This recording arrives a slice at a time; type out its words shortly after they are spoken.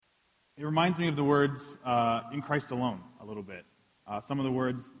It reminds me of the words in Christ alone a little bit. Some of the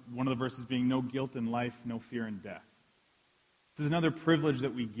words, one of the verses being, no guilt in life, no fear in death. This is another privilege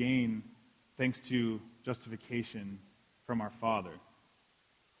that we gain thanks to justification from our Father.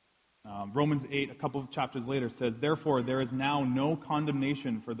 Romans 8, a couple of chapters later, says, therefore, there is now no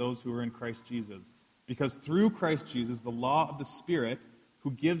condemnation for those who are in Christ Jesus, because through Christ Jesus, the law of the Spirit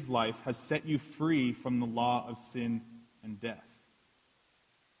who gives life has set you free from the law of sin and death.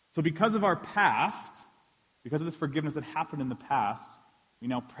 So because of our past, because of this forgiveness that happened in the past, we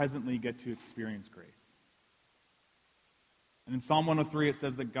now presently get to experience grace. And in Psalm 103, it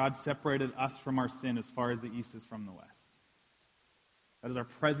says that God separated us from our sin as far as the east is from the west. That is our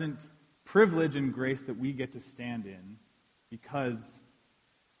present privilege and grace that we get to stand in because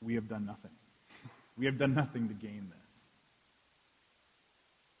we have done nothing. We have done nothing to gain this.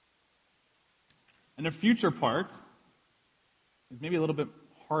 And the future part is maybe a little bit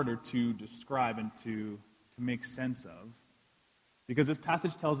harder to describe and to make sense of, because this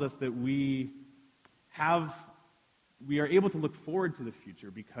passage tells us that we are able to look forward to the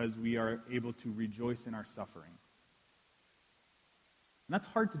future because we are able to rejoice in our suffering. And that's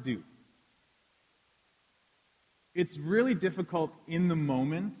hard to do. It's really difficult in the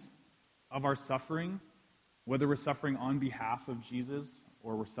moment of our suffering, whether we're suffering on behalf of Jesus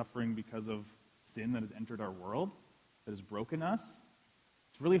or we're suffering because of sin that has entered our world, that has broken us.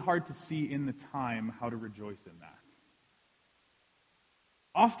 It's really hard to see in the time how to rejoice in that.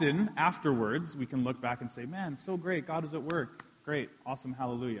 Often, afterwards, we can look back and say, man, so great, God is at work. Great, awesome,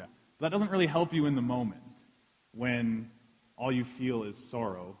 hallelujah. But that doesn't really help you in the moment when all you feel is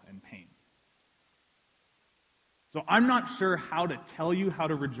sorrow and pain. So I'm not sure how to tell you how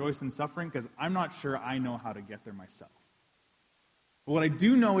to rejoice in suffering because I'm not sure I know how to get there myself. But what I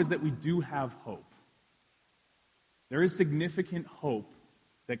do know is that we do have hope. There is significant hope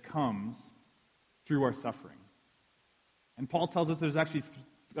that comes through our suffering. And Paul tells us there's actually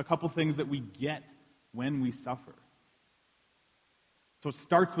a couple things that we get when we suffer. So it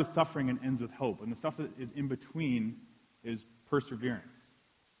starts with suffering and ends with hope. And the stuff that is in between is perseverance.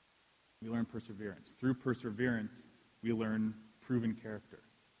 We learn perseverance. Through perseverance, we learn proven character.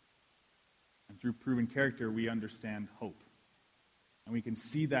 And through proven character, we understand hope. And we can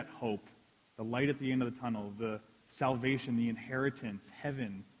see that hope, the light at the end of the tunnel, the salvation, the inheritance,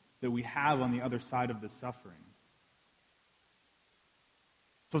 heaven that we have on the other side of this suffering.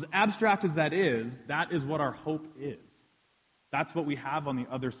 So as abstract as that is what our hope is. That's what we have on the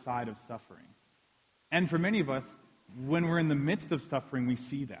other side of suffering. And for many of us, when we're in the midst of suffering, we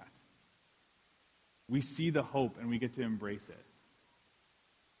see that. We see the hope and we get to embrace it.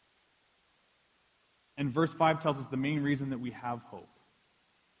 And verse 5 tells us the main reason that we have hope.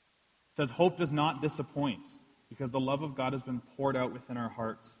 It says, hope does not disappoint, because the love of God has been poured out within our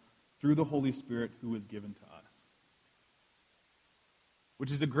hearts through the Holy Spirit who was given to us.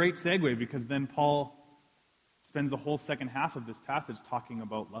 Which is a great segue, because then Paul spends the whole second half of this passage talking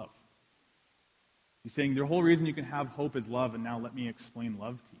about love. He's saying the whole reason you can have hope is love, and now let me explain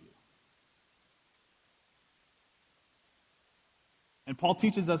love to you. And Paul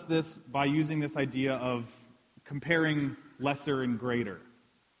teaches us this by using this idea of comparing lesser and greater.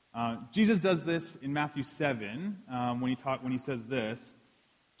 Jesus does this in Matthew 7 when he says this,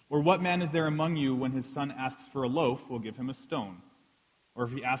 or what man is there among you when his son asks for a loaf, will give him a stone? Or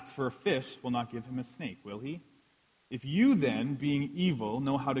if he asks for a fish, will not give him a snake, will he? If you then, being evil,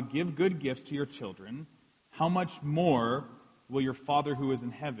 know how to give good gifts to your children, how much more will your Father who is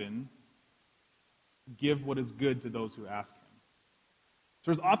in heaven give what is good to those who ask him?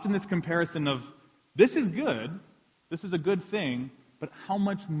 So there's often this comparison of, this is good, this is a good thing, but how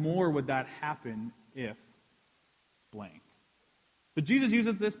much more would that happen if blank? But Jesus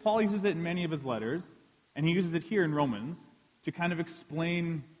uses this, Paul uses it in many of his letters, and he uses it here in Romans to kind of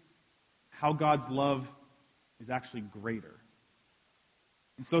explain how God's love is actually greater.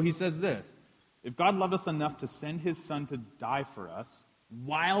 And so he says this, if God loved us enough to send his son to die for us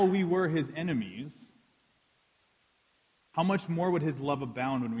while we were his enemies, how much more would his love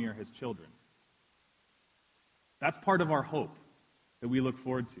abound when we are his children? That's part of our hope that we look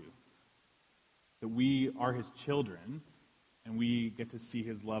forward to. That we are his children, and we get to see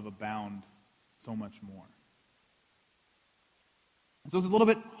his love abound so much more. And so it's a little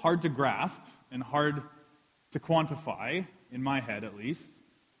bit hard to grasp and hard to quantify, in my head at least.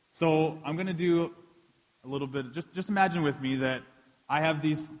 So I'm going to do a little bit, just imagine with me that I have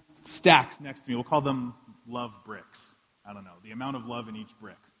these stacks next to me. We'll call them love bricks. I don't know, the amount of love in each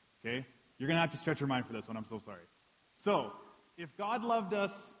brick, okay? You're going to have to stretch your mind for this one, I'm so sorry. So, if God loved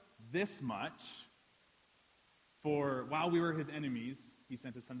us this much while we were his enemies, he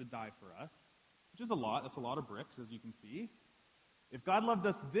sent his son to die for us, which is a lot. That's a lot of bricks, as you can see. If God loved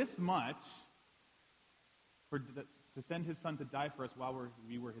us this much to send his son to die for us while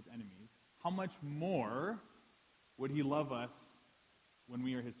we were his enemies, how much more would he love us when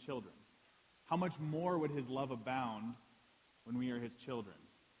we are his children? How much more would his love abound when we are his children?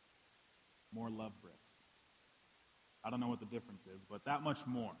 More love bricks. I don't know what the difference is, but that much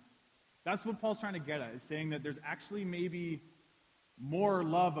more. That's what Paul's trying to get at, is saying that there's actually maybe more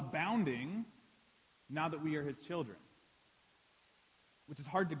love abounding now that we are his children, which is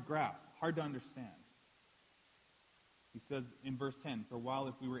hard to grasp, hard to understand. He says in verse 10, "For while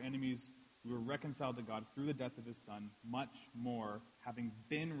if we were enemies, we were reconciled to God through the death of his Son, much more, having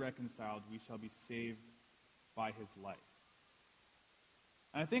been reconciled, we shall be saved by his life."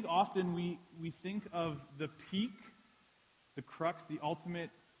 And I think often we think of the peak, the crux, the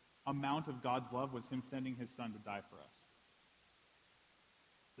ultimate amount of God's love was him sending his son to die for us.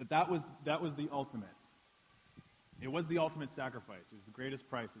 That was the ultimate. It was the ultimate sacrifice. It was the greatest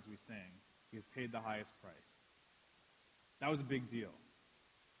price, as we sang. He has paid the highest price. That was a big deal.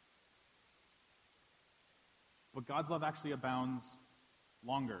 But God's love actually abounds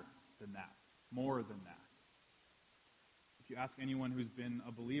longer than that, more than that. If you ask anyone who's been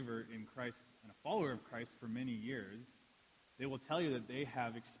a believer in Christ and a follower of Christ for many years, they will tell you that they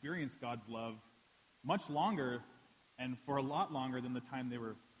have experienced God's love much longer and for a lot longer than the time they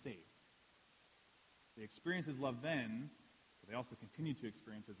were saved. They experienced his love then, but they also continue to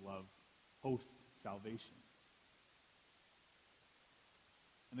experience his love post-salvation.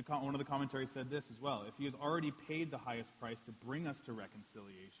 And one of the commentaries said this as well: if he has already paid the highest price to bring us to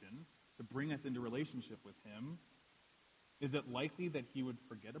reconciliation, to bring us into relationship with him, is it likely that he would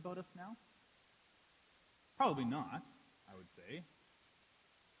forget about us now? Probably not, I would say.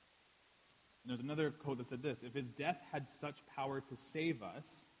 And there's another quote that said this: if his death had such power to save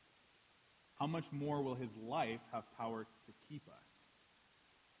us, how much more will his life have power to keep us?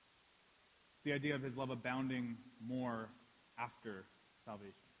 It's the idea of his love abounding more after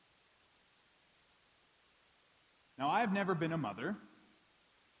salvation. Now, I have never been a mother.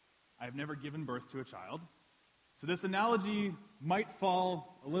 I have never given birth to a child. So this analogy might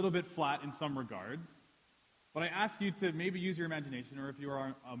fall a little bit flat in some regards. But I ask you to maybe use your imagination, or if you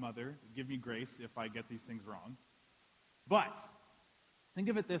are a mother, give me grace if I get these things wrong. But think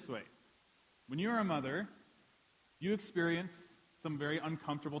of it this way. When you're a mother, you experience some very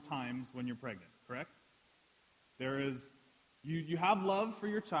uncomfortable times when you're pregnant, correct? You have love for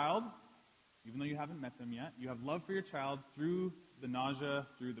your child, even though you haven't met them yet. You have love for your child through the nausea,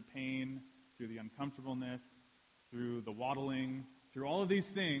 through the pain, through the uncomfortableness, through the waddling, through all of these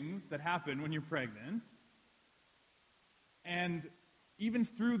things that happen when you're pregnant. And even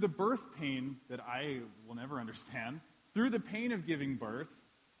through the birth pain that I will never understand, through the pain of giving birth,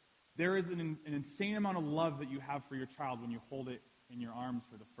 there is an insane amount of love that you have for your child when you hold it in your arms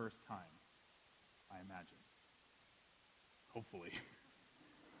for the first time, I imagine. Hopefully.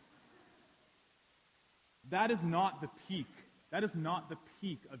 That is not the peak. That is not the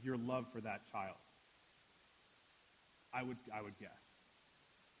peak of your love for that child. I would guess.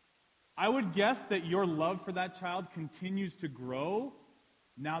 I would guess that your love for that child continues to grow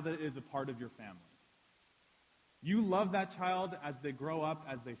now that it is a part of your family. You love that child as they grow up,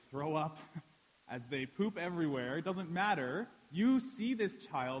 as they throw up, as they poop everywhere. It doesn't matter. You see this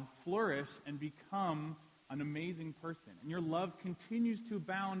child flourish and become an amazing person. And your love continues to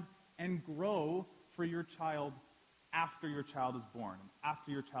abound and grow for your child after your child is born and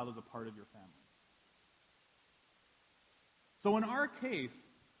after your child is a part of your family. So in our case,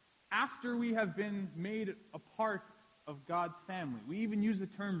 after we have been made a part of God's family, we even use the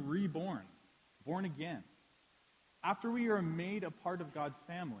term reborn, born again. After we are made a part of God's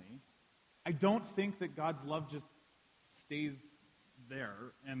family, I don't think that God's love just stays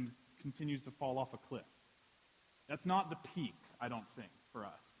there and continues to fall off a cliff. That's not the peak, I don't think, for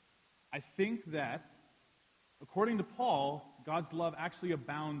us. I think that, according to Paul, God's love actually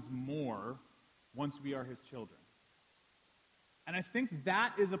abounds more once we are his children. And I think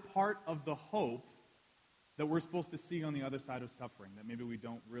that is a part of the hope that we're supposed to see on the other side of suffering that maybe we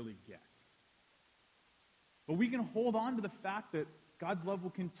don't really get. But we can hold on to the fact that God's love will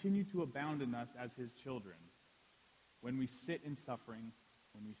continue to abound in us as his children when we sit in suffering,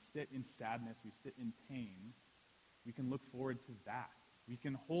 when we sit in sadness, we sit in pain. We can look forward to that. We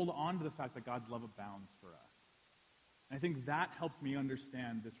can hold on to the fact that God's love abounds for us. And I think that helps me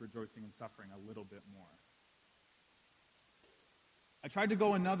understand this rejoicing in suffering a little bit more. I tried to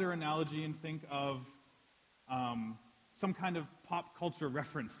go another analogy and think of some kind of pop culture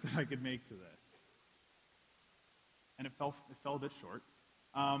reference that I could make to this. And it fell a bit short.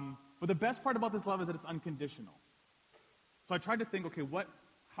 But the best part about this love is that it's unconditional. So I tried to think, okay,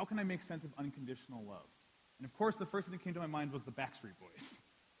 how can I make sense of unconditional love? And of course, the first thing that came to my mind was the Backstreet Boys.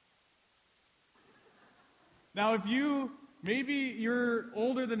 Now, maybe you're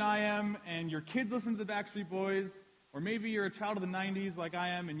older than I am, and your kids listen to the Backstreet Boys, or maybe you're a child of the 90s like I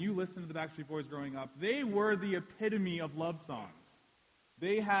am, and you listened to the Backstreet Boys growing up. They were the epitome of love songs.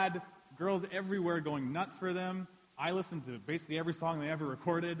 They had girls everywhere going nuts for them. I listened to basically every song they ever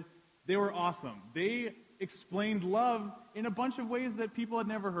recorded. They were awesome. They explained love in a bunch of ways that people had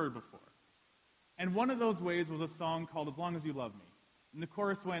never heard before. And one of those ways was a song called As Long As You Love Me. And the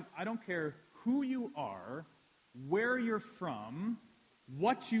chorus went, I don't care who you are, where you're from,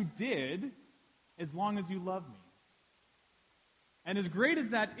 what you did, as long as you love me. And as great as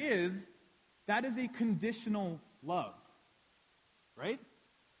that is a conditional love. Right?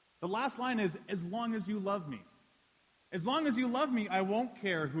 The last line is, as long as you love me. As long as you love me, I won't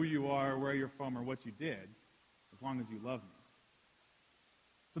care who you are, where you're from, or what you did, as long as you love me.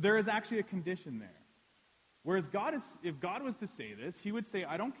 So there is actually a condition there. Whereas if God was to say this, he would say,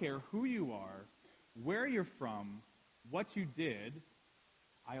 I don't care who you are, where you're from, what you did,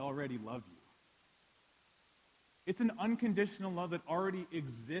 I already love you. It's an unconditional love that already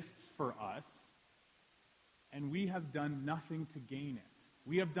exists for us, and we have done nothing to gain it.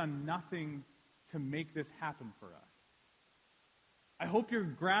 We have done nothing to make this happen for us. I hope you're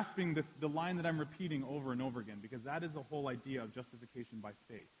grasping the line that I'm repeating over and over again, because that is the whole idea of justification by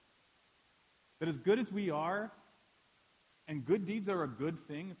faith. That as good as we are, and good deeds are a good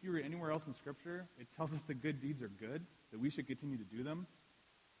thing, if you read anywhere else in Scripture, it tells us that good deeds are good, that we should continue to do them,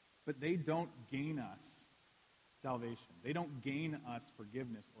 but they don't gain us salvation. They don't gain us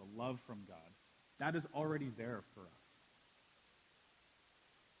forgiveness or love from God. That is already there for us.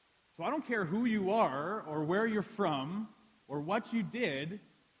 So I don't care who you are, or where you're from, or what you did,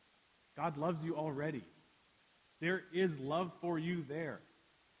 God loves you already. There is love for you there.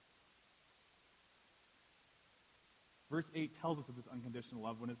 Verse 8 tells us of this unconditional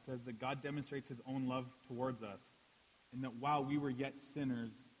love when it says that God demonstrates his own love towards us, and that while we were yet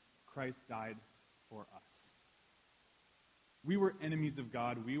sinners, Christ died for us. We were enemies of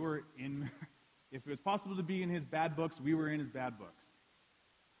God. We were if it was possible to be in his bad books, we were in his bad books.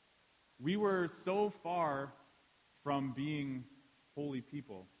 We were so far from being holy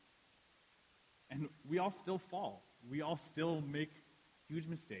people. And we all still fall. We all still make huge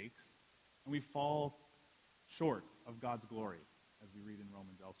mistakes, and we fall short of God's glory, as we read in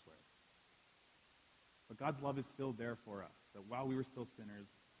Romans elsewhere. But God's love is still there for us, that while we were still sinners,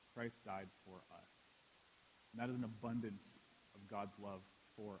 Christ died for us. And that is an abundance of God's love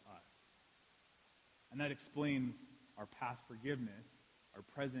for us. And that explains our past forgiveness, our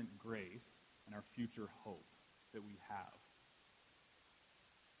present grace, and our future hope that we have.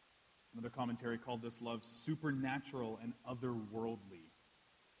 Another commentary called this love supernatural and otherworldly,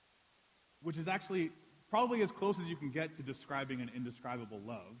 which is actually probably as close as you can get to describing an indescribable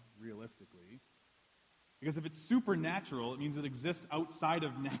love, realistically. Because if it's supernatural, it means it exists outside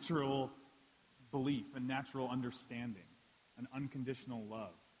of natural belief and natural understanding, an unconditional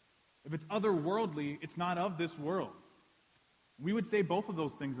love. If it's otherworldly, it's not of this world. We would say both of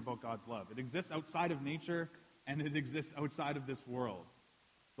those things about God's love. It exists outside of nature, and it exists outside of this world.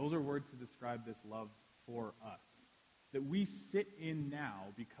 Those are words to describe this love for us, that we sit in now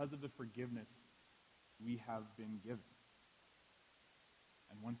because of the forgiveness we have been given.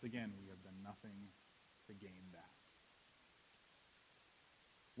 And once again, we have done nothing to gain that.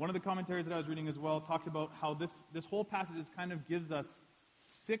 One of the commentaries that I was reading as well talks about how this whole passage kind of gives us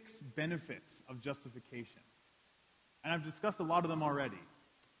 6 benefits of justification. And I've discussed a lot of them already.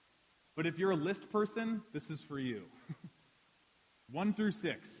 But if you're a list person, this is for you. 1 through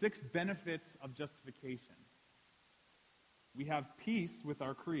 6 benefits of justification. We have peace with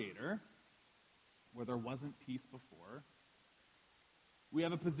our Creator, where there wasn't peace before. We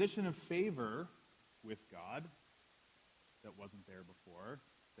have a position of favor with God that wasn't there before,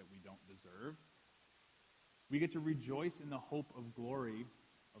 that we don't deserve. We get to rejoice in the hope of glory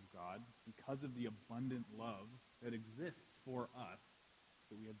of God because of the abundant love that exists for us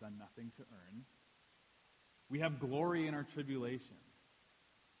that we have done nothing to earn. We have glory in our tribulations,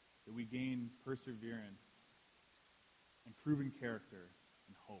 that we gain perseverance and proven character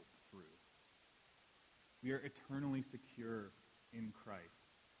and hope through. We are eternally secure in Christ.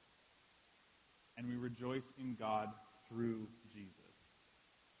 And we rejoice in God through Jesus.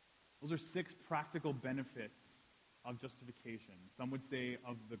 Those are 6 practical benefits of justification. Some would say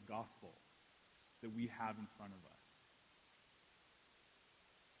of the gospel that we have in front of us.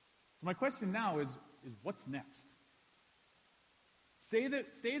 So my question now is what's next? Say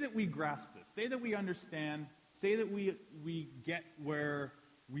that we grasp this. Say that we understand. Say that we get where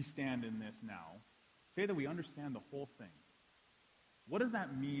we stand in this now. Say that we understand the whole thing. What does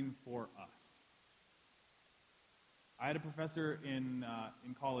that mean for us? I had a professor in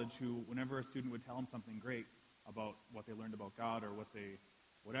college who, whenever a student would tell him something great about what they learned about God or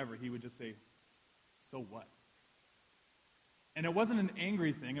whatever, he would just say, "So what?" And it wasn't an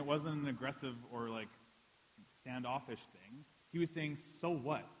angry thing. It wasn't an aggressive or like standoffish thing. He was saying, "So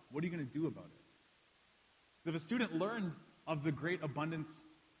what? What are you going to do about it?" If a student learned of the great abundance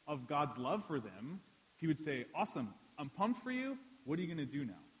of God's love for them, he would say, "Awesome, I'm pumped for you. What are you going to do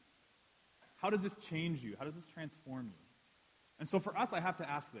now? How does this change you? How does this transform you?" And so for us, I have to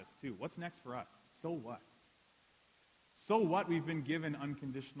ask this too. What's next for us? So what? So what we've been given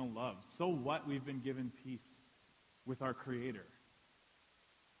unconditional love? So what we've been given peace with our Creator?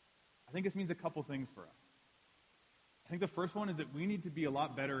 I think this means a couple things for us. I think the first one is that we need to be a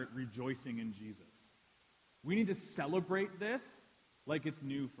lot better at rejoicing in Jesus. We need to celebrate this like it's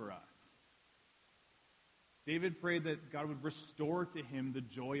new for us. David prayed that God would restore to him the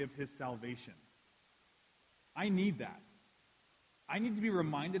joy of his salvation. I need that. I need to be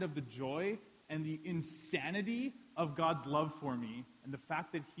reminded of the joy and the insanity of God's love for me and the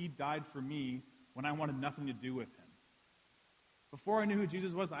fact that he died for me when I wanted nothing to do with him. Before I knew who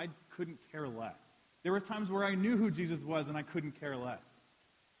Jesus was, I couldn't care less. There were times where I knew who Jesus was and I couldn't care less.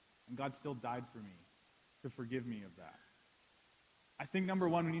 And God still died for me to forgive me of that. I think, number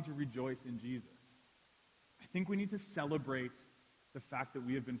one, we need to rejoice in Jesus. I think we need to celebrate the fact that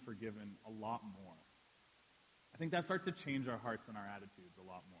we have been forgiven a lot more. I think that starts to change our hearts and our attitudes a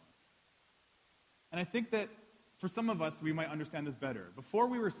lot more. And I think that for some of us, we might understand this better. Before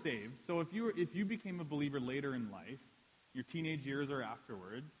we were saved, so if you became a believer later in life, your teenage years or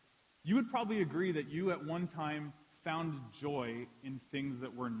afterwards, you would probably agree that you at one time found joy in things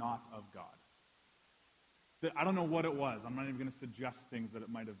that were not of God. That I don't know what it was. I'm not even going to suggest things that it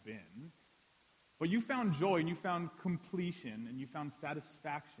might have been. But you found joy and you found completion and you found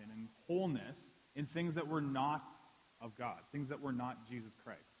satisfaction and wholeness in things that were not of God, things that were not Jesus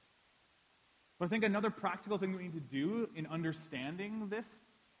Christ. But I think another practical thing we need to do in understanding this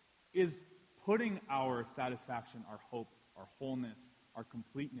is putting our satisfaction, our hope, our wholeness, our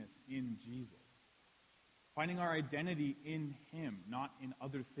completeness in Jesus. Finding our identity in him, not in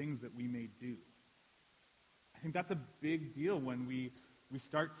other things that we may do. I think that's a big deal when we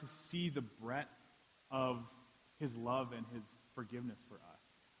start to see the breadth of his love and his forgiveness for us.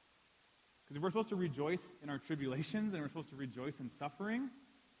 Because if we're supposed to rejoice in our tribulations and we're supposed to rejoice in suffering,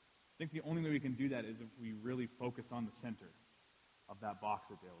 I think the only way we can do that is if we really focus on the center of that box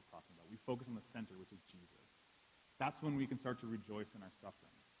that Dale was talking about. We focus on the center, which is Jesus. That's when we can start to rejoice in our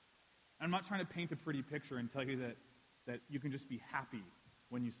suffering. And I'm not trying to paint a pretty picture and tell you that you can just be happy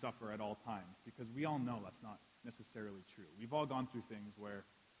when you suffer at all times, because we all know that's not necessarily true. We've all gone through things where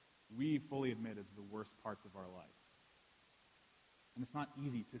we fully admit it's the worst parts of our life. And it's not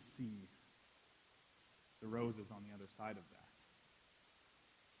easy to see the roses on the other side of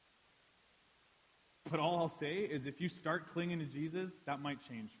that. But all I'll say is if you start clinging to Jesus, that might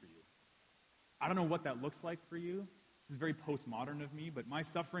change for you. I don't know what that looks like for you. This is very postmodern of me, but my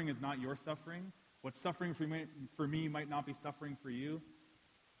suffering is not your suffering. What's suffering for me might not be suffering for you.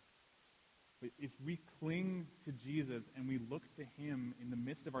 But if we cling to Jesus and we look to him in the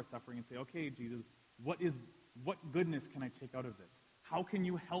midst of our suffering and say, okay, Jesus, what goodness can I take out of this? How can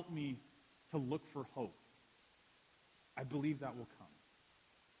you help me to look for hope? I believe that will come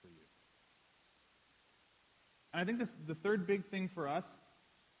for you. And I think the third big thing for us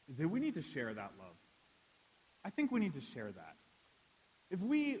is that we need to share that love. I think we need to share that.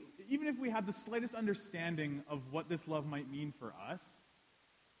 Even if we have the slightest understanding of what this love might mean for us,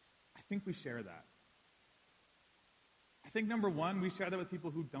 I think we share that. I think, number one, we share that with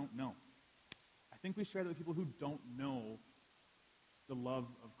people who don't know. I think we share that with people who don't know the love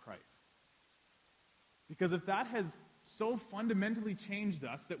of Christ. Because if that has so fundamentally changed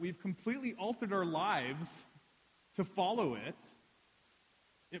us that we've completely altered our lives to follow it,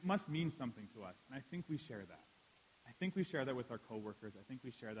 it must mean something to us. And I think we share that. I think we share that with our coworkers. I think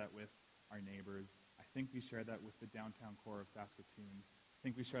we share that with our neighbors. I think we share that with the downtown core of Saskatoon. I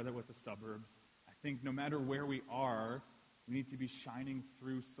think we share that with the suburbs. I think no matter where we are, we need to be shining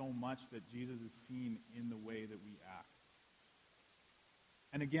through so much that Jesus is seen in the way that we act.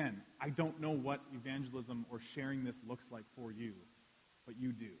 And again, I don't know what evangelism or sharing this looks like for you, but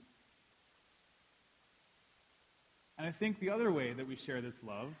you do. And I think the other way that we share this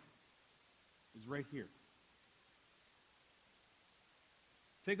love is right here.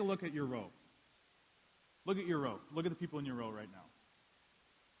 Take a look at your row. Look at your row. Look at the people in your row right now.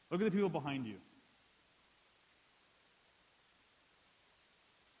 Look at the people behind you.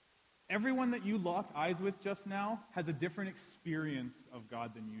 Everyone that you lock eyes with just now has a different experience of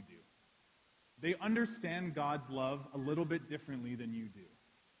God than you do. They understand God's love a little bit differently than you do.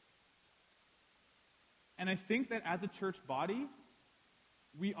 And I think that as a church body,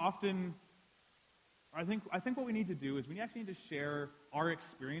 I think what we need to do is we actually need to share our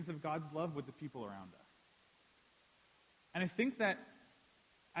experience of God's love with the people around us. And I think that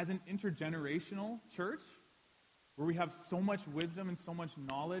as an intergenerational church, where we have so much wisdom and so much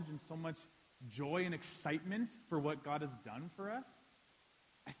knowledge and so much joy and excitement for what God has done for us,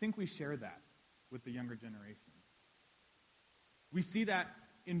 I think we share that with the younger generations. We see that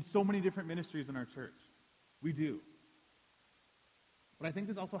in so many different ministries in our church. We do. But I think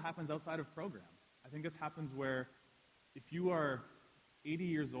this also happens outside of program. I think this happens where if you are 80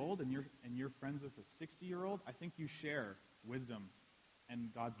 years old and you're friends with a 60-year-old, I think you share wisdom and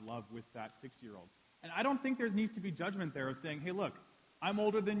God's love with that 60-year-old. And I don't think there needs to be judgment there of saying, hey, look, I'm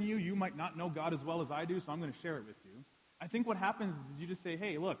older than you. You might not know God as well as I do, so I'm going to share it with you. I think what happens is you just say,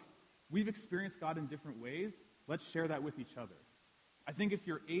 hey, look, we've experienced God in different ways. Let's share that with each other. I think if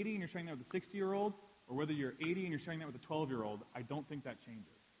you're 80 and you're sharing that with a 60-year-old, or whether you're 80 and you're sharing that with a 12-year-old, I don't think that changes.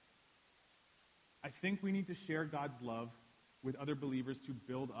 I think we need to share God's love with other believers to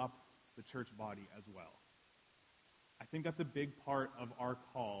build up the church body as well. I think that's a big part of our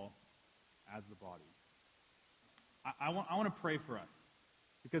call as the body. I want to pray for us,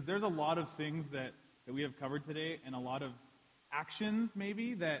 because there's a lot of things that we have covered today, and a lot of actions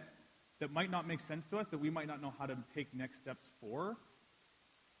maybe that might not make sense to us, that we might not know how to take next steps for.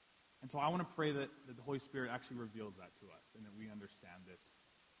 And so I want to pray that the Holy Spirit actually reveals that to us, and that we understand this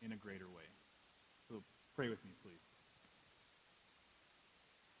in a greater way. So pray with me, please.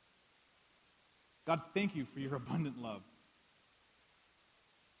 God, thank you for your abundant love.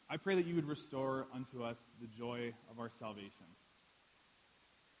 I pray that you would restore unto us the joy of our salvation.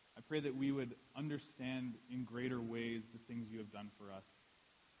 I pray that we would understand in greater ways the things you have done for us,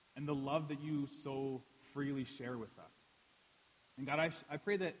 and the love that you so freely share with us. And God, I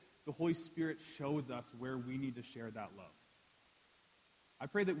pray that the Holy Spirit shows us where we need to share that love. I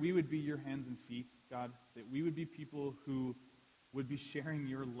pray that we would be your hands and feet, God, that we would be people who would be sharing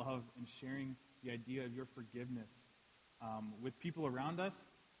your love and sharing the idea of your forgiveness with people around us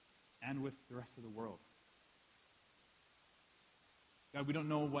and with the rest of the world. God, we don't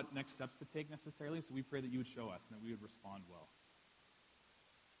know what next steps to take necessarily, so we pray that you would show us and that we would respond well.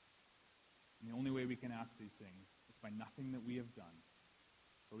 And the only way we can ask these things is by nothing that we have done.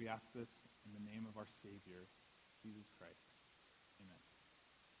 So we ask this in the name of our Savior, Jesus Christ.